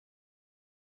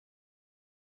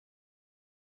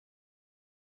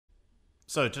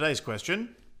So today's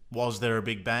question, was there a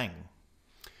Big Bang?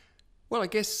 Well, I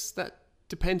guess that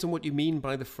depends on what you mean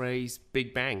by the phrase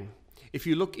Big Bang. If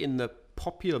you look in the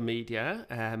popular media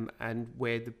and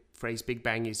where the phrase Big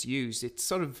Bang is used, it's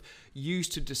sort of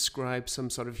used to describe some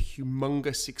sort of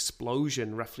humongous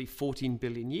explosion roughly 14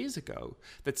 billion years ago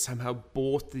that somehow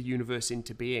brought the universe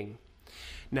into being.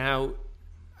 Now,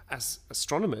 as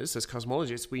astronomers, as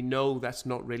cosmologists, we know that's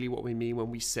not really what we mean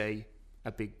when we say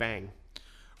a Big Bang.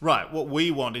 Right, what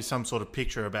we want is some sort of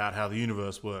picture about how the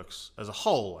universe works as a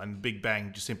whole, and Big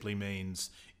Bang just simply means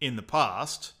in the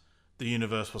past, the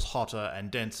universe was hotter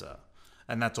and denser,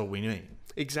 and that's all we mean.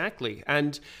 Exactly,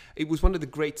 and it was one of the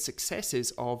great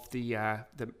successes of the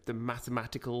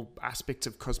mathematical aspects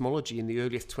of cosmology in the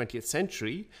early 20th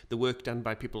century, the work done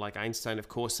by people like Einstein, of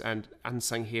course, and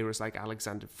unsung heroes like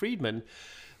Alexander Friedman,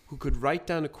 who could write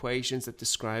down equations that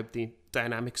described the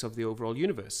dynamics of the overall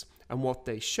universe. And what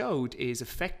they showed is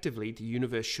effectively the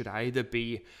universe should either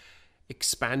be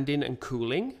expanding and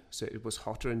cooling, so it was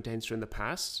hotter and denser in the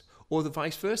past, or the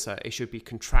vice versa, it should be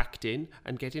contracting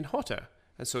and getting hotter.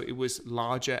 And so it was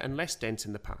larger and less dense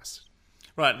in the past.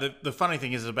 Right, the funny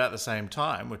thing is at about the same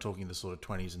time, we're talking the sort of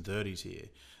 20s and 30s here,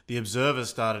 the observers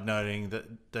started noting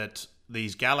that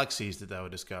these galaxies that they were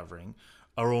discovering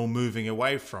are all moving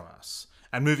away from us,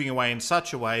 and moving away in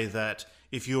such a way that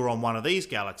if you were on one of these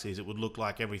galaxies, it would look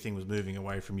like everything was moving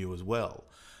away from you as well.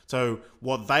 So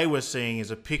what they were seeing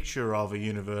is a picture of a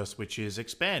universe which is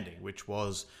expanding, which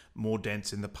was more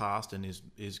dense in the past and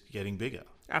is getting bigger.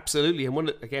 Absolutely. And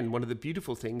one of the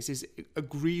beautiful things is it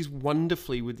agrees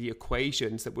wonderfully with the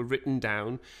equations that were written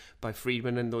down by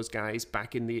Friedman and those guys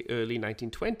back in the early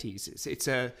 1920s. It's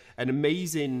an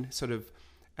amazing sort of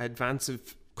advance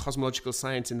of cosmological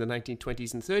science in the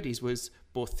 1920s and 30s was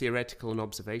both theoretical and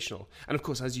observational. And of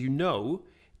course, as you know,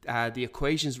 the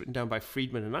equations written down by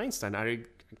Friedman and Einstein are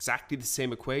exactly the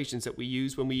same equations that we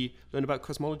use when we learn about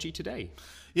cosmology today.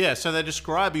 Yeah, so they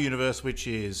describe a universe which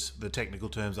is, the technical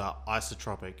terms are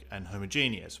isotropic and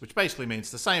homogeneous, which basically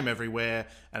means the same everywhere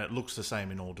and it looks the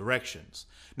same in all directions.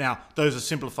 Now, those are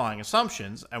simplifying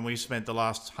assumptions, and we've spent the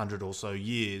last 100 or so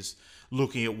years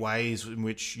looking at ways in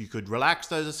which you could relax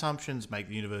those assumptions, make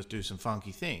the universe do some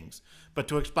funky things. But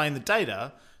to explain the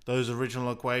data, those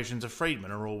original equations of Friedman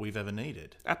are all we've ever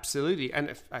needed. Absolutely.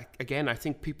 And again, I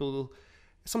think people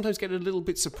sometimes get a little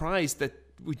bit surprised that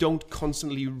we don't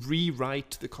constantly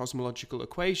rewrite the cosmological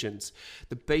equations.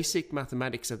 The basic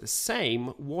mathematics are the same.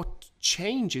 What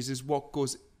changes is what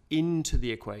goes into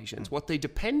the equations, what they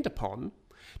depend upon.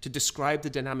 To describe the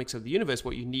dynamics of the universe,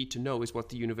 what you need to know is what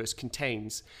the universe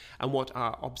contains. And what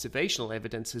our observational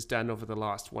evidence has done over the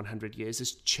last 100 years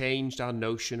is changed our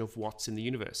notion of what's in the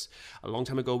universe. A long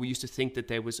time ago, we used to think that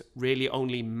there was really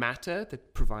only matter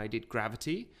that provided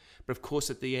gravity. But of course,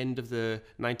 at the end of the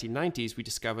 1990s, we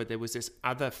discovered there was this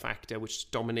other factor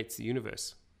which dominates the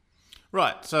universe.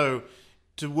 Right. So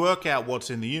to work out what's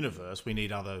in the universe, we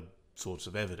need other sorts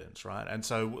of evidence, right? And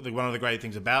so one of the great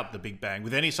things about the Big Bang,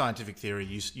 with any scientific theory,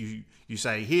 you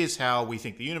say, here's how we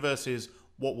think the universe is,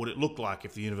 what would it look like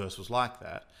if the universe was like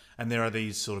that? And there are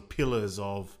these sort of pillars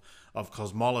of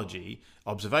cosmology,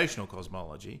 observational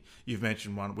cosmology. We've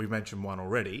mentioned one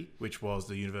already, which was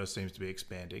the universe seems to be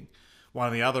expanding. One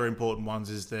of the other important ones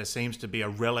is there seems to be a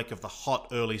relic of the hot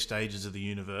early stages of the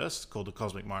universe called the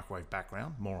cosmic microwave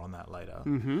background. More on that later.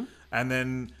 Mm-hmm. And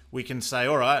then we can say,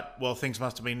 all right, well, things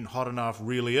must have been hot enough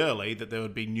really early that there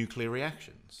would be nuclear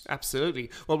reactions. Absolutely.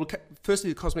 Well, firstly,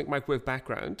 the cosmic microwave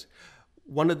background.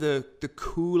 One of the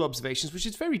cool observations, which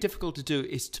is very difficult to do,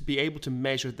 is to be able to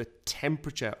measure the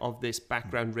temperature of this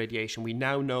background radiation. We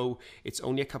now know it's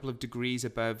only a couple of degrees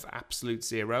above absolute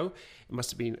zero. It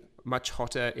must have been much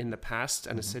hotter in the past.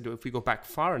 And I said, if we go back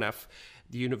far enough,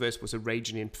 the universe was a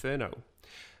raging inferno.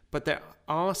 But there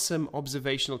are some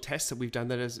observational tests that we've done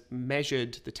that has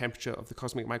measured the temperature of the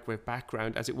cosmic microwave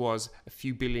background as it was a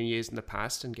few billion years in the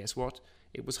past. And guess what?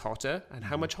 It was hotter. And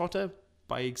how much hotter?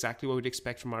 By exactly what we'd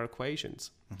expect from our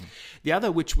equations. Mm-hmm. The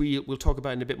other, which we'll talk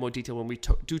about in a bit more detail when we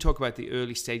do talk about the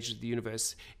early stages of the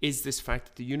universe, is this fact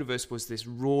that the universe was this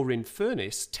roaring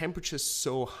furnace, temperatures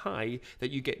so high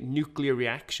that you get nuclear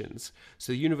reactions.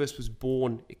 So the universe was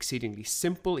born exceedingly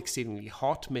simple, exceedingly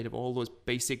hot, made of all those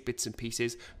basic bits and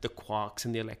pieces, the quarks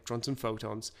and the electrons and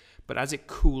photons. But as it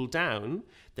cooled down,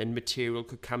 then material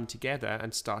could come together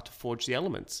and start to forge the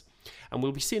elements. And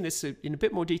we'll be seeing this in a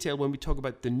bit more detail when we talk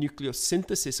about the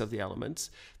nucleosynthesis of the elements,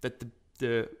 that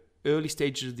the early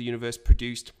stages of the universe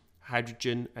produced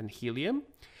hydrogen and helium.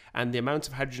 And the amounts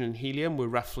of hydrogen and helium were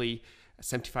roughly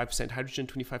 75% hydrogen,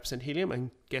 25% helium. And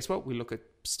guess what? We look at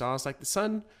stars like the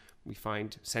sun. We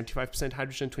find 75%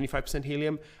 hydrogen, 25%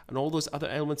 helium, and all those other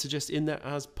elements are just in there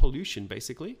as pollution,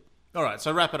 basically. All right,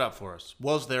 so wrap it up for us.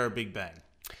 Was there a Big Bang?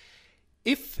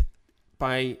 If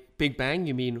by Big Bang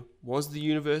you mean, was the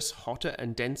universe hotter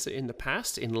and denser in the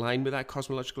past, in line with our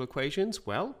cosmological equations?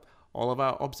 Well, all of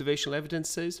our observational evidence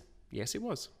says, yes, it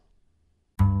was.